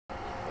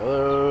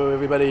Hello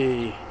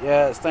everybody.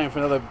 Yeah, it's time for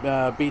another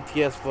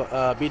BTS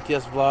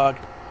vlog,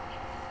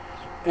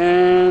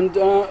 and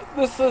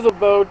this is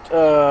about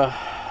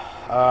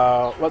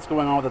what's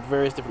going on with the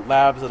various different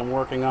labs that I'm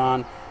working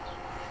on.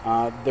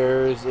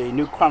 There's a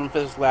new quantum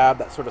physics lab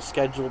that's sort of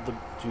scheduled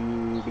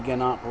to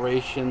begin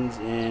operations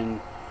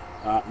in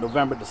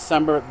November,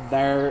 December.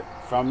 There,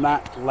 from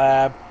that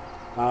lab,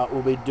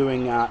 we'll be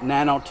doing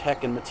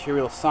nanotech and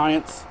material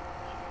science.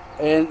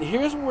 And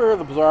here's where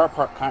the bizarre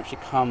part actually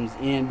comes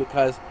in,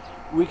 because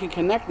we can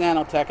connect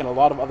nanotech and a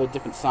lot of other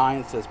different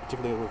sciences,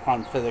 particularly with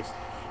quantum physics,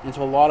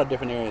 into a lot of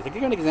different areas. I'll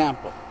give you an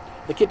example.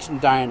 The kitchen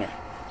diner.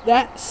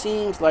 That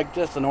seems like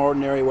just an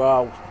ordinary,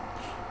 well,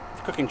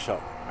 cooking show,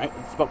 right?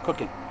 It's about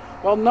cooking.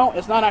 Well, no,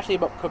 it's not actually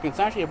about cooking. It's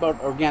actually about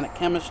organic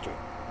chemistry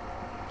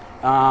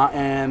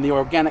and the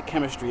organic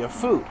chemistry of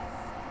food,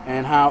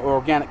 and how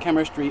organic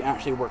chemistry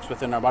actually works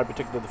within our body,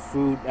 particularly the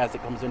food as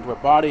it comes into our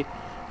body.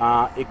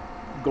 It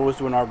goes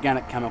through an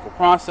organic chemical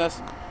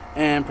process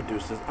and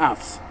produces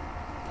us.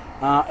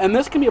 And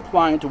this can be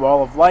applied to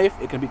all of life.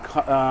 It can be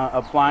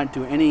applied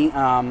to any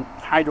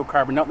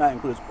hydrocarbon. Note that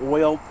includes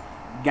oil,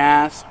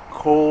 gas,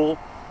 coal,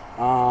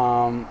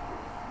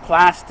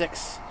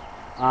 plastics.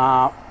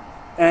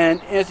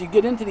 And as you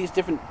get into these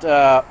different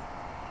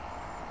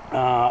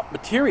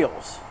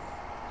materials,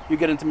 you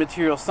get into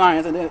material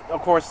science. And then,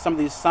 of course, some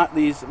of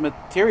these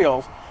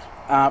materials,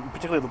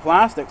 particularly the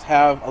plastics,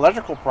 have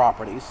electrical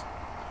properties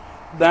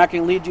that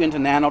can lead you into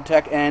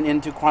nanotech and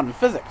into quantum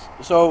physics.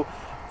 So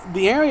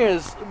the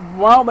areas,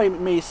 while they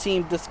may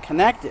seem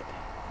disconnected,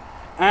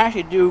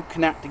 actually do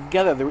connect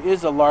together. There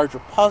is a larger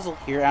puzzle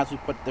here as we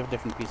put the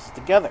different pieces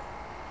together.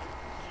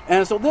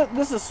 And so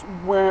this is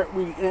where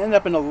we end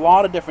up in a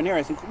lot of different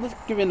areas. Let's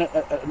give you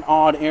an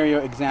odd area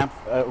example,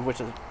 which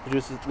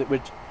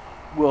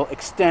will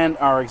extend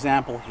our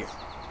example here.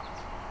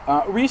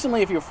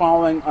 Recently, if you're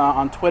following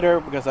on Twitter,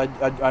 because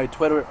I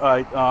Twitter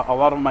a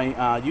lot of my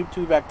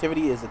YouTube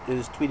activity is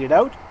tweeted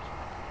out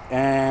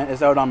and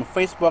is out on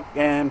Facebook,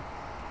 and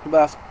people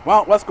ask,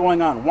 well, what's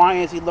going on? Why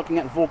is he looking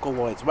at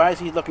Vocaloids? Why is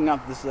he looking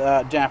at this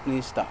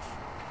Japanese stuff?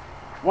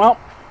 Well,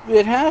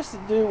 it has to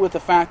do with the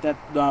fact that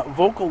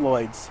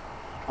Vocaloids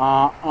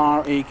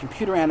are a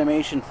computer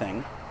animation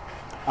thing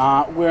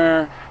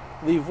where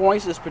the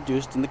voice is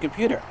produced in the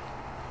computer.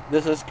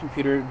 This is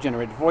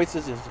computer-generated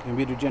voices. This is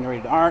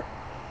computer-generated art.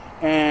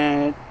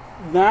 And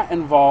that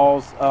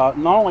involves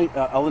not only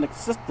a Linux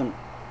system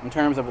in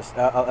terms of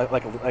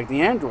like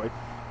the Android,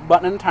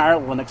 but an entire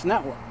Linux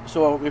network.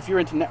 So if you're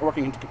into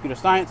networking, into computer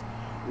science,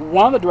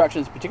 one of the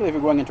directions, particularly if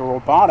you're going into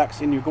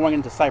robotics and you're going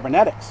into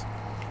cybernetics,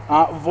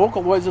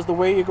 Vocaloids is the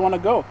way you're going to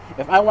go.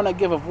 If I want to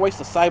give a voice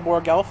to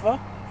Cyborg Alpha,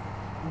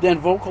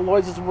 then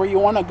Vocaloids is where you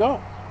want to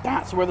go.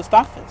 That's where the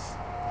stuff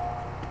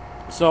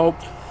is. So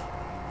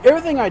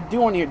everything I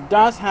do on here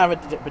does have a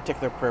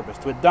particular purpose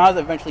to it. Does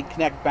eventually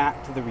connect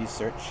back to the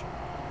research,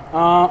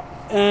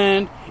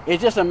 and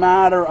it's just a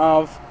matter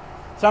of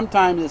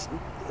sometimes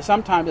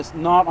it's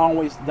not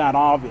always that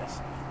obvious.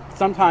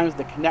 Sometimes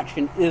the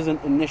connection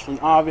isn't initially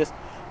obvious,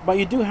 but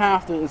you do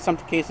have to, in some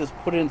cases,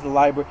 put it into the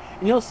library,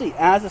 and you'll see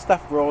as the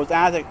stuff grows,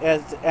 as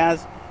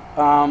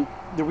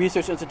the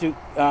research institute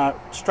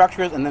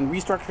structures and then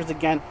restructures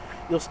again,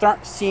 you'll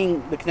start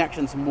seeing the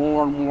connections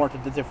more and more to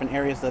the different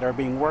areas that are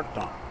being worked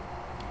on.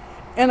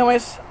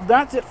 Anyways,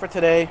 that's it for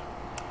today.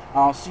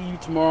 I'll see you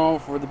tomorrow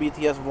for the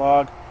BTS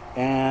vlog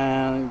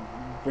and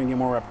bring you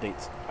more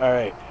updates.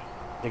 Alright,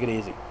 take it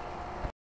easy.